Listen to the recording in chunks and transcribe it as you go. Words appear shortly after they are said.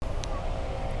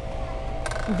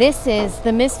This is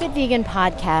the Misfit Vegan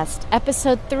Podcast,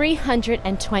 episode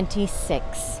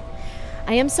 326.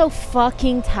 I am so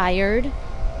fucking tired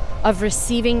of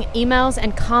receiving emails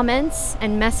and comments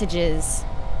and messages.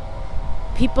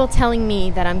 People telling me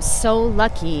that I'm so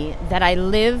lucky that I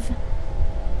live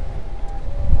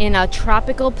in a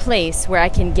tropical place where I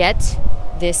can get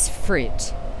this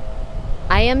fruit.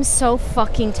 I am so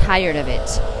fucking tired of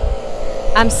it.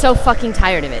 I'm so fucking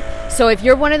tired of it. So if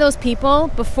you're one of those people,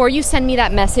 before you send me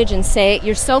that message and say,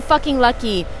 you're so fucking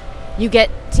lucky you get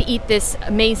to eat this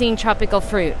amazing tropical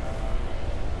fruit.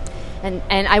 And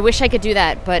I wish I could do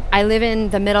that, but I live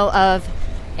in the middle of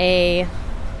a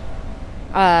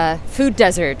food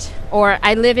desert, or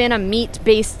I live in a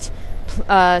meat-based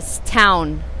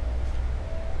town.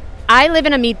 I live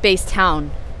in a meat-based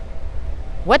town.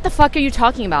 What the fuck are you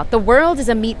talking about? The world is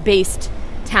a meat-based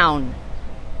town.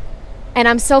 And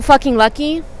I'm so fucking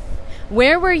lucky.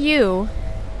 Where were you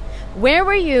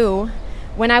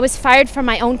when I was fired from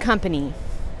my own company?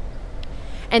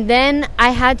 And then I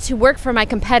had to work for my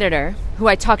competitor, who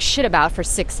I talked shit about for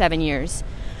 6-7 years.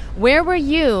 Where were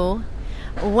you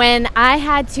when I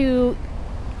had to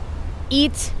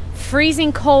eat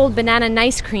freezing cold banana and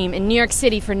ice cream in New York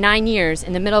City for 9 years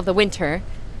in the middle of the winter?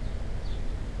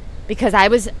 Because I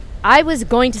was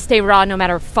going to stay raw no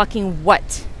matter fucking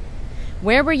what.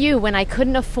 Where were you when I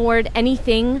couldn't afford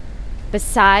anything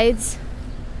besides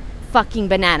fucking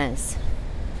bananas?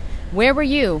 Where were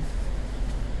you?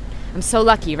 I'm so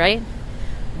lucky, right?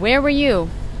 Where were you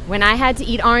when I had to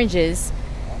eat oranges?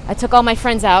 I took all my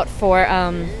friends out for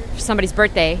somebody's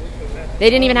birthday.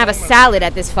 They didn't even have a salad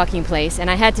at this fucking place, and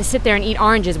I had to sit there and eat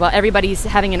oranges while everybody's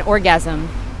having an orgasm,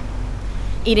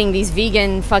 eating these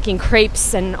vegan fucking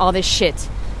crepes and all this shit.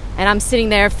 And I'm sitting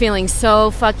there feeling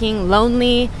so fucking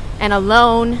lonely and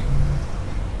alone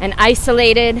and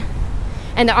isolated,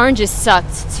 and the oranges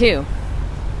sucked too.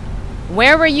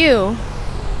 Where were you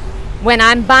when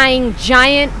I'm buying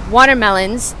giant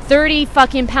watermelons, 30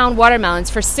 fucking pound watermelons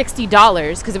for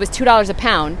 $60 because it was $2 a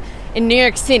pound in New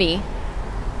York City,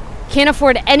 can't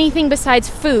afford anything besides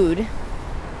food,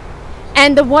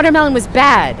 and the watermelon was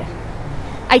bad.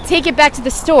 I take it back to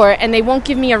the store and they won't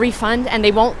give me a refund, and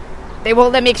they won't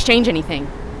let me exchange anything.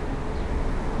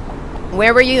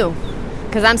 Where were you?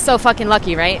 Because I'm so fucking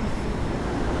lucky, right?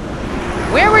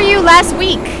 Where were you last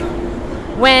week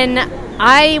when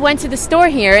I went to the store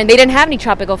here and they didn't have any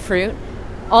tropical fruit?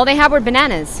 All they had were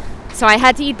bananas. So I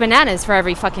had to eat bananas for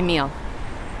every fucking meal.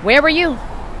 Where were you?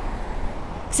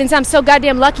 Since I'm so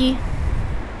goddamn lucky,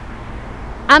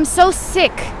 I'm so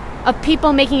sick of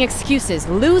people making excuses.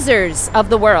 Losers of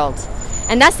the world.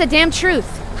 And that's the damn truth.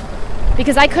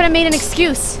 Because I could have made an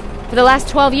excuse for the last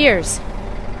 12 years.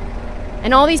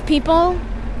 And all these people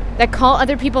that call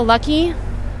other people lucky,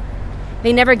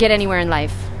 they never get anywhere in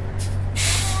life.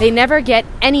 They never get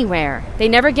anywhere. They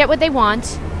never get what they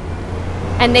want.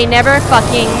 And they never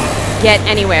fucking get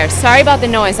anywhere. Sorry about the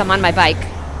noise. I'm on my bike.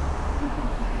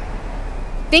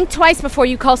 Think twice before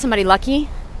you call somebody lucky.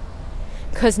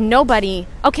 Because nobody...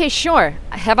 Okay, sure.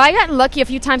 Have I gotten lucky a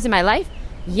few times in my life?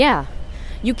 Yeah.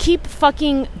 You keep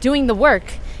fucking doing the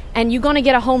work, and you're going to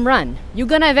get a home run. You're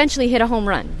going to eventually hit a home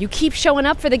run. You keep showing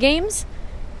up for the games.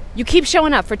 You keep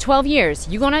showing up for 12 years.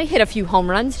 You're going to hit a few home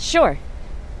runs, sure.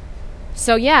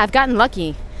 So yeah, I've gotten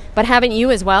lucky. But haven't you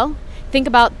as well? Think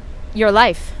about your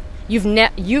life. You've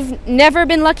never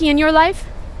been lucky in your life?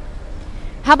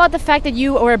 How about the fact that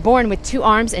you were born with 2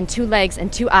 arms and 2 legs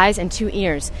and 2 eyes and 2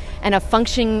 ears and a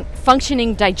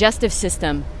functioning digestive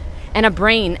system and a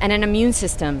brain and an immune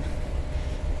system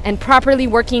and properly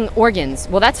working organs?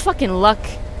 Well, that's fucking luck,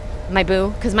 my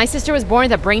boo, because my sister was born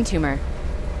with a brain tumor.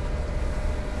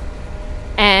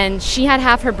 And she had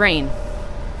half her brain.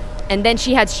 And then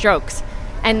she had strokes.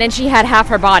 And then she had half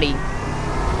her body.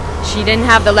 She didn't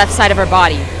have the left side of her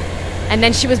body. And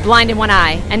then she was blind in one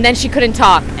eye. And then she couldn't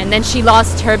talk. And then she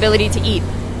lost her ability to eat.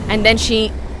 And then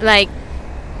she,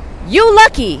 you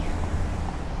lucky.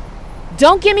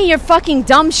 Don't give me your fucking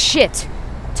dumb shit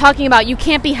talking about you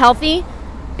can't be healthy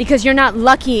because you're not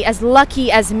lucky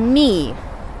as me.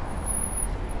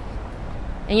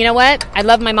 And you know what? I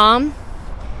love my mom.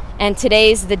 And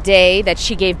today's the day that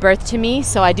she gave birth to me.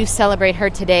 So I do celebrate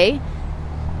her today.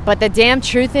 But the damn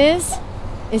truth is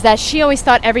that she always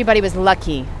thought everybody was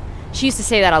lucky. She used to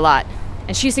say that a lot.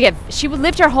 And she would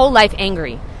live her whole life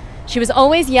angry. She was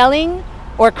always yelling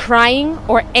or crying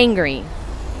or angry.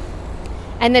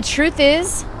 And the truth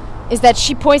is that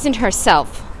she poisoned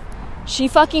herself. She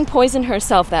fucking poisoned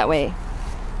herself that way.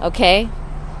 Okay?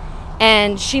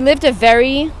 And she lived a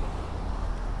very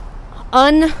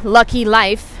unlucky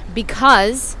life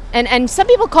because And some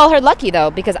people call her lucky,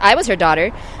 though, because I was her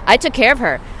daughter. I took care of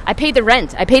her. I paid the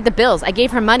rent. I paid the bills. I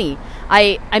gave her money.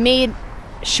 I made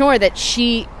sure that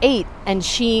she ate and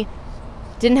she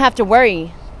didn't have to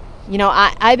worry. You know,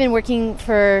 I've been working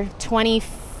for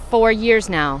 24 years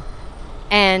now,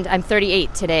 and I'm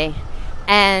 38 today.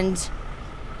 And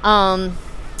I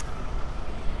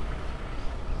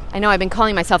know I've been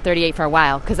calling myself 38 for a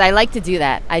while because I like to do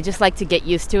that. I just like to get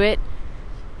used to it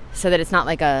so that it's not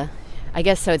like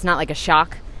it's not like a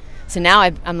shock. So now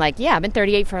I'm like, yeah, I've been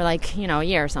 38 for like, a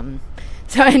year or something.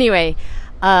 So anyway,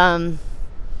 my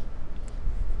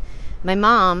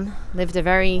mom lived a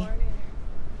very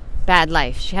bad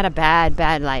life. She had a bad,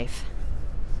 bad life.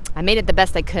 I made it the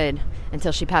best I could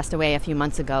until she passed away a few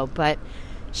months ago, but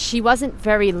she wasn't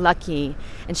very lucky,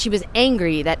 and she was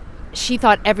angry that she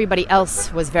thought everybody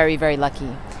else was very, very lucky.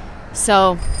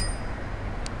 So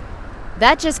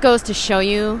that just goes to show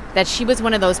you that she was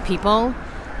one of those people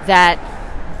that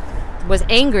was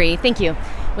angry,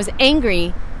 was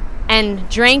angry and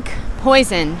drank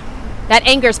poison. That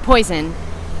anger's poison.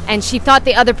 And she thought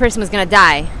the other person was going to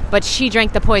die, but she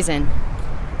drank the poison.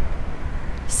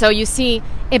 So you see,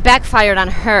 it backfired on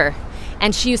her.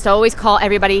 And she used to always call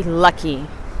everybody lucky.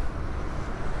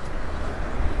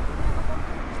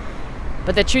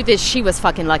 But the truth is, she was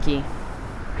fucking lucky.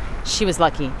 She was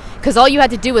lucky. Because all you had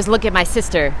to do was look at my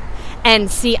sister. And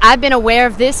see, I've been aware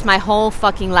of this my whole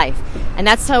fucking life. And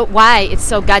that's why it's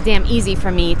so goddamn easy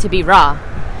for me to be raw.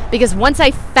 Because once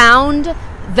I found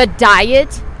the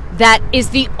diet that is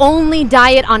the only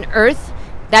diet on earth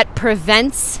that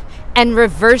prevents and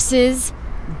reverses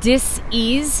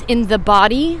dis-ease in the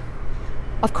body,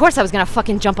 of course I was going to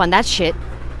fucking jump on that shit.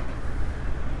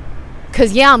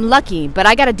 Because yeah, I'm lucky, but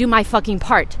I got to do my fucking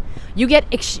part. You get,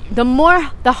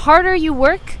 the harder you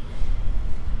work,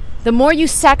 the more you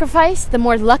sacrifice, the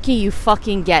more lucky you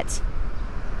fucking get.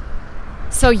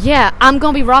 So yeah, I'm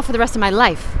going to be raw for the rest of my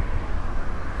life.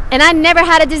 And I never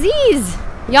had a disease,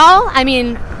 y'all. I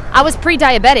mean, I was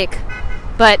pre-diabetic,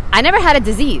 but I never had a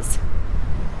disease.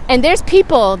 And there's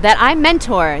people that I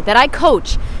mentor, that I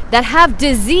coach, that have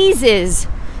diseases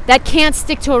that can't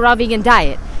stick to a raw vegan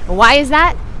diet. Why is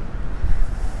that?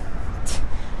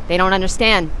 They don't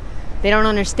understand. They don't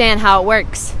understand how it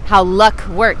works, how luck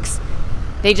works.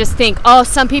 They just think, oh,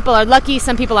 some people are lucky,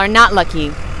 some people are not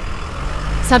lucky.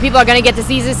 Some people are going to get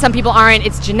diseases, some people aren't.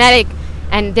 It's genetic.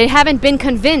 And they haven't been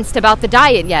convinced about the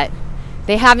diet yet.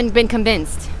 They haven't been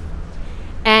convinced.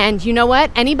 And you know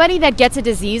what? Anybody that gets a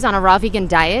disease on a raw vegan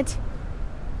diet,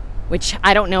 which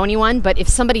I don't know anyone, but if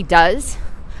somebody does,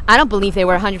 I don't believe they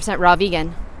were 100% raw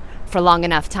vegan for long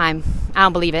enough time. I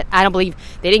don't believe it. I don't believe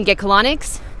they didn't get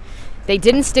colonics. They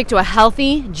didn't stick to a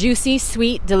healthy, juicy,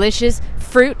 sweet, delicious,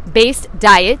 fruit-based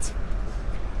diet.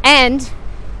 And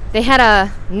they had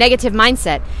a negative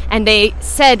mindset. And they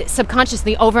said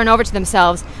subconsciously over and over to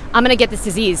themselves, I'm going to get this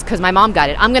disease because my mom got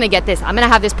it. I'm going to get this. I'm going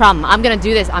to have this problem. I'm going to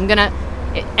do this.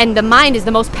 And the mind is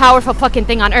the most powerful fucking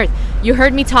thing on earth. You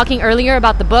heard me talking earlier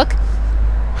about the book,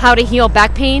 How to Heal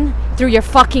Back Pain Through Your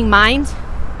Fucking Mind.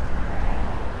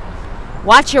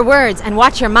 Watch your words and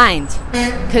watch your mind.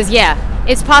 Because, yeah,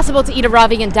 it's possible to eat a raw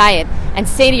vegan diet and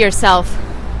say to yourself,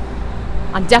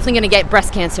 I'm definitely going to get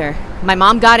breast cancer. My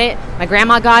mom got it. My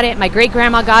grandma got it. My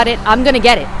great-grandma got it. I'm going to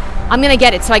get it. I'm going to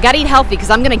get it. So I got to eat healthy because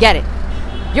I'm going to get it.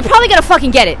 You're probably going to fucking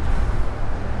get it.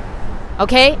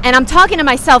 Okay? And I'm talking to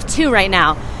myself, too, right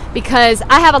now. Because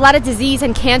I have a lot of disease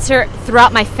and cancer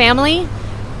throughout my family.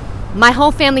 My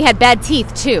whole family had bad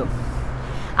teeth, too.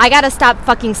 I gotta stop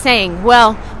fucking saying,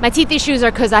 well, my teeth issues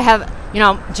are because I have,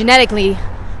 genetically,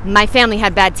 my family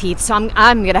had bad teeth, so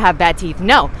I'm gonna have bad teeth.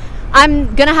 No,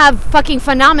 I'm gonna have fucking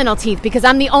phenomenal teeth because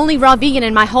I'm the only raw vegan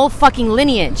in my whole fucking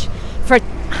lineage. For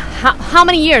how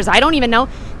many years? I don't even know.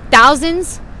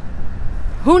 Thousands?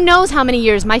 Who knows how many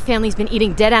years my family's been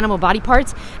eating dead animal body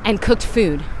parts and cooked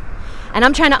food. And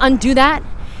I'm trying to undo that.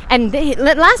 And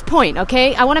last point,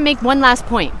 okay? I want to make one last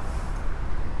point.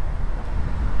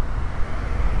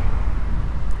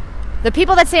 The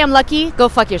people that say I'm lucky, go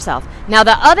fuck yourself. Now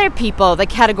the other people, the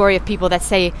category of people that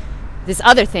say this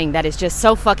other thing that is just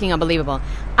so fucking unbelievable.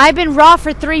 I've been raw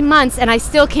for 3 months and I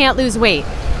still can't lose weight.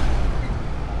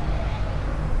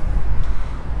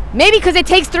 Maybe because it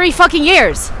takes 3 fucking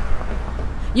years.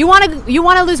 You want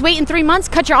to lose weight in 3 months?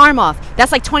 Cut your arm off.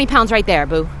 That's like 20 pounds right there,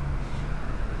 boo.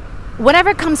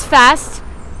 Whatever comes fast,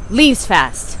 leaves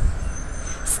fast.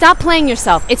 Stop playing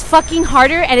yourself. It's fucking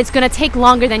harder and it's going to take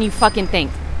longer than you fucking think.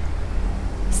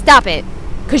 Stop it.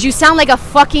 Because you sound like a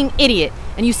fucking idiot.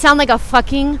 And you sound like a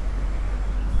fucking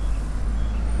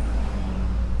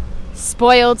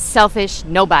spoiled, selfish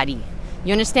nobody.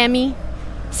 You understand me?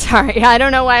 Sorry, I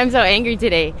don't know why I'm so angry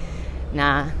today.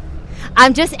 Nah.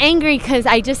 I'm just angry because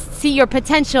I just see your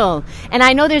potential. And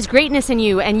I know there's greatness in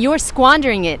you, and you're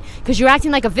squandering it because you're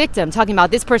acting like a victim, talking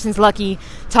about this person's lucky,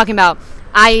 talking about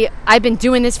I've been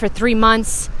doing this for 3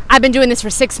 months. I've been doing this for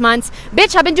 6 months.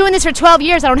 Bitch, I've been doing this for 12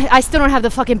 years. I still don't have the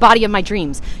fucking body of my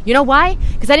dreams. You know why?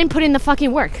 Because I didn't put in the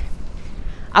fucking work.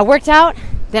 I worked out,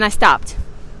 then I stopped.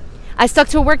 I stuck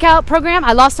to a workout program.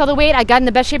 I lost all the weight. I got in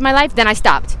the best shape of my life. Then I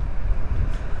stopped.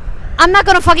 I'm not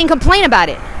going to fucking complain about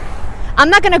it. I'm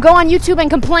not going to go on YouTube and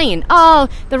complain. Oh,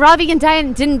 the raw vegan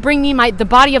diet didn't bring me the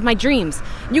body of my dreams.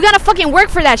 You got to fucking work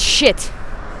for that shit.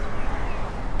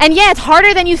 And yeah, it's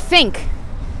harder than you think.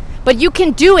 But you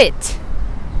can do it.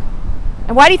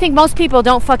 And why do you think most people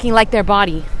don't fucking like their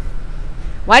body?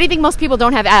 Why do you think most people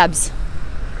don't have abs?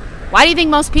 Why do you think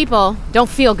most people don't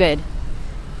feel good?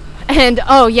 And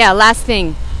oh yeah, last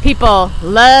thing. People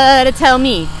love to tell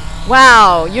me,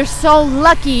 wow, you're so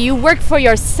lucky you worked for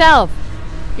yourself.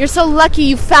 You're so lucky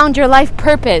you found your life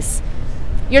purpose.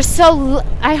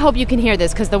 I hope you can hear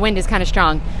this because the wind is kind of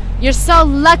strong. You're so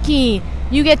lucky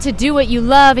you get to do what you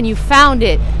love and you found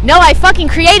it. No, I fucking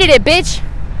created it, bitch.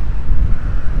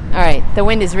 Alright, the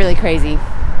wind is really crazy.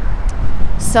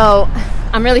 So,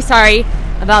 I'm really sorry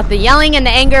about the yelling and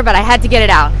the anger, but I had to get it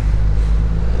out.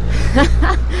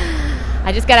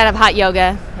 I just got out of hot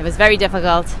yoga. It was very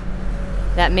difficult.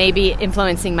 That may be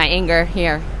influencing my anger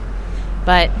here.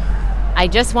 But I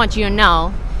just want you to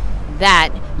know that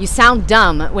you sound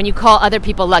dumb when you call other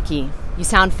people lucky. You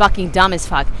sound fucking dumb as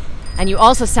fuck. And you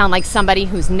also sound like somebody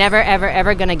who's never, ever,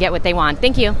 ever gonna get what they want.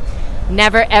 Thank you.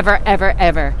 Never, ever, ever,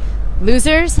 ever.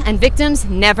 Losers and victims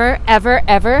never, ever,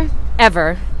 ever,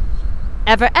 ever,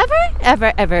 ever, ever,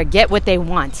 ever, ever get what they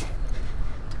want.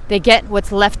 They get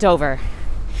what's left over.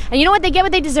 And you know what? They get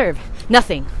what they deserve.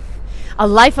 Nothing. A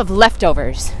life of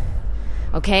leftovers.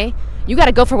 Okay? You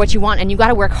gotta go for what you want, and you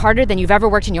gotta work harder than you've ever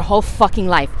worked in your whole fucking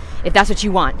life, if that's what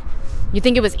you want. You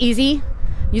think it was easy?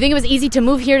 You think it was easy to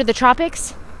move here to the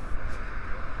tropics?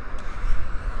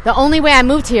 The only way I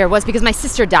moved here was because my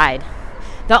sister died.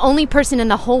 The only person in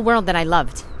the whole world that I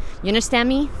loved. You understand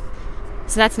me?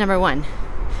 So that's number one.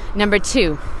 Number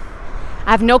two,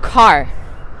 I have no car.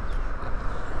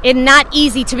 It's not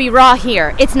easy to be raw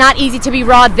here. It's not easy to be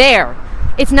raw there.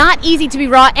 It's not easy to be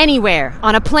raw anywhere.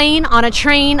 On a plane, on a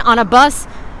train, on a bus,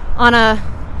 on a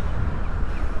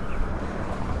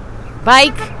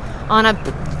bike, on a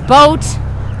boat,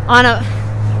 on a...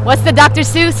 What's the Dr.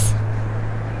 Seuss?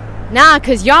 Nah,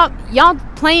 because y'all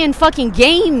playing fucking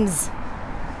games.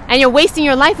 And you're wasting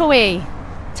your life away.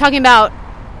 Talking about,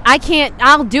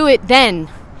 I'll do it then.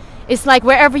 It's like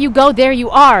wherever you go, there you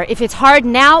are. If it's hard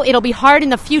now, it'll be hard in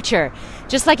the future.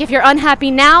 Just like if you're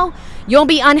unhappy now, you'll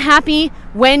be unhappy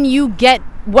when you get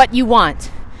what you want.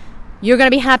 You're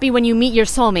going to be happy when you meet your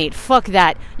soulmate. Fuck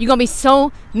that. You're going to be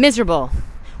so miserable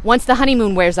once the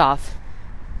honeymoon wears off.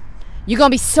 You're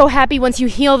going to be so happy once you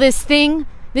heal this thing.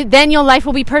 Then your life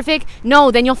will be perfect.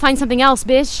 No, then you'll find something else,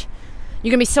 bitch.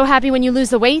 You're going to be so happy when you lose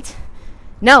the weight?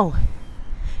 No.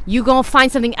 You're going to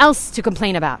find something else to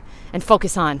complain about and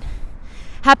focus on.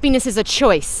 Happiness is a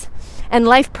choice. And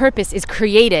life purpose is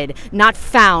created, not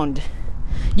found.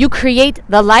 You create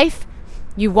the life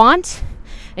you want,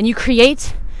 and you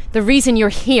create the reason you're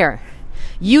here.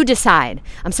 You decide.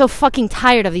 I'm so fucking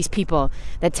tired of these people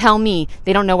that tell me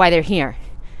they don't know why they're here.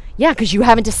 Yeah, because you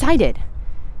haven't decided.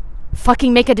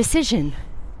 Fucking make a decision.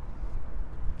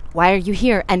 Why are you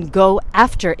here? And go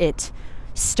after it.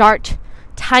 Start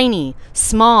tiny,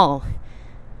 small.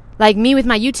 Like me with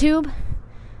my YouTube,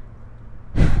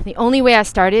 the only way I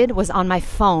started was on my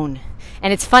phone.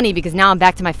 And it's funny because now I'm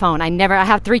back to my phone. I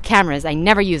have 3 cameras. I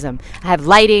never use them. I have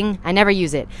lighting. I never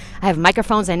use it. I have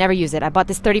microphones. I never use it. I bought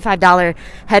this $35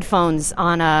 headphones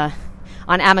on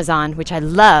Amazon, which I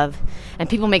love, and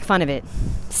people make fun of it.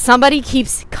 Somebody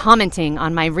keeps commenting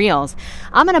on my reels.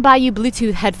 I'm going to buy you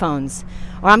Bluetooth headphones,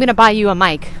 or I'm going to buy you a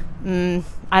mic.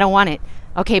 I don't want it.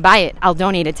 Okay, buy it. I'll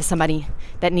donate it to somebody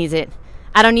that needs it.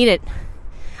 I don't need it.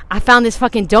 I found this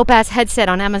fucking dope-ass headset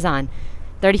on Amazon.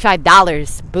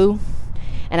 $35, boo.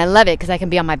 And I love it because I can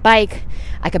be on my bike.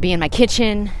 I could be in my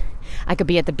kitchen. I could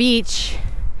be at the beach.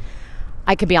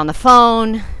 I could be on the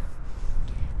phone.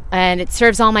 And it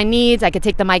serves all my needs. I could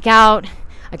take the mic out.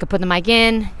 I could put the mic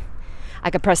in. I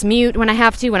could press mute when I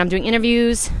have to, when I'm doing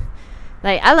interviews.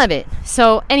 Like, I love it.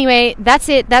 So anyway, that's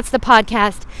it. That's the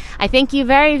podcast. I thank you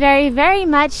very, very, very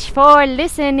much for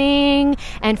listening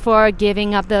and for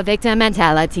giving up the victim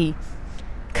mentality.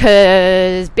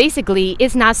 Because basically,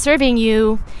 it's not serving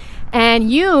you.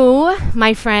 And you,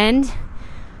 my friend,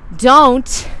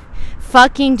 don't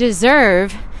fucking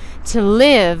deserve to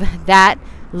live that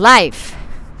life.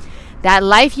 That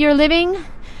life you're living,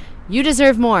 you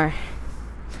deserve more.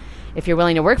 If you're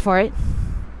willing to work for it.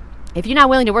 If you're not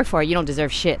willing to work for it, you don't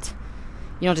deserve shit.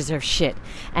 You don't deserve shit.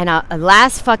 And a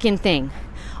last fucking thing.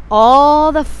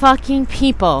 All the fucking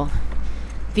people,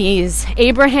 these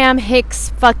Abraham Hicks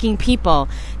fucking people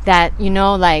that, you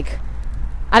know, like,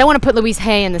 I don't want to put Louise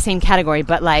Hay in the same category,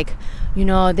 but like, you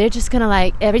know, they're just gonna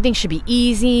like, everything should be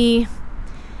easy.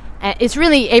 And it's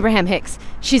really Abraham Hicks.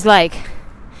 She's like,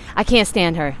 I can't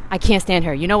stand her. I can't stand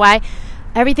her. You know why?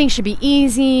 Everything should be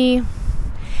easy.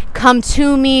 Come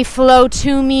to me, flow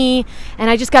to me, and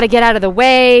I just got to get out of the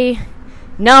way.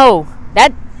 No,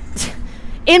 that,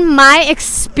 in my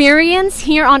experience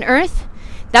here on earth,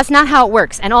 that's not how it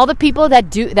works. And all the people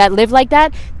that live like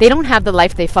that, they don't have the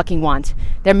life they fucking want.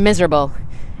 They're miserable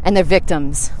and they're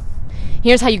victims.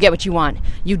 Here's how you get what you want.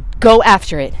 You go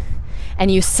after it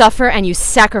and you suffer and you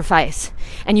sacrifice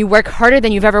and you work harder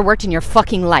than you've ever worked in your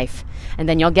fucking life, and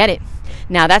then you'll get it.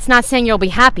 Now, that's not saying you'll be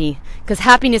happy, because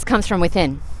happiness comes from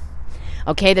within.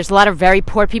 Okay, there's a lot of very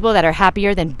poor people that are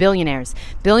happier than billionaires.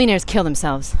 Billionaires kill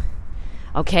themselves.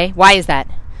 Okay, why is that?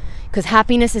 Because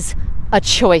happiness is a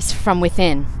choice from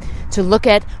within, to look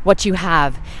at what you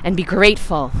have and be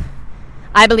grateful.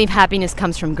 I believe happiness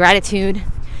comes from gratitude,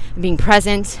 being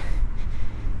present,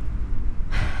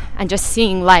 and just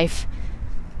seeing life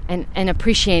and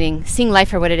appreciating, seeing life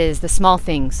for what it is, the small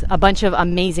things, a bunch of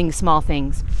amazing small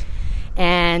things.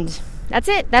 And that's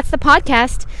it. That's the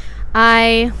podcast.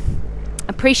 I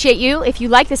appreciate you. If you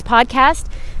like this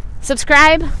podcast,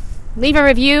 subscribe, leave a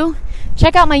review,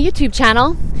 check out my YouTube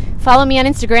channel, follow me on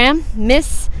Instagram,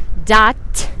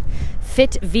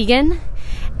 miss.fitvegan.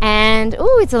 And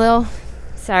it's a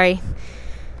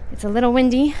little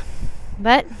windy,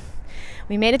 but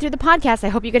we made it through the podcast. I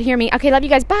hope you could hear me. Okay, love you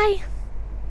guys. Bye.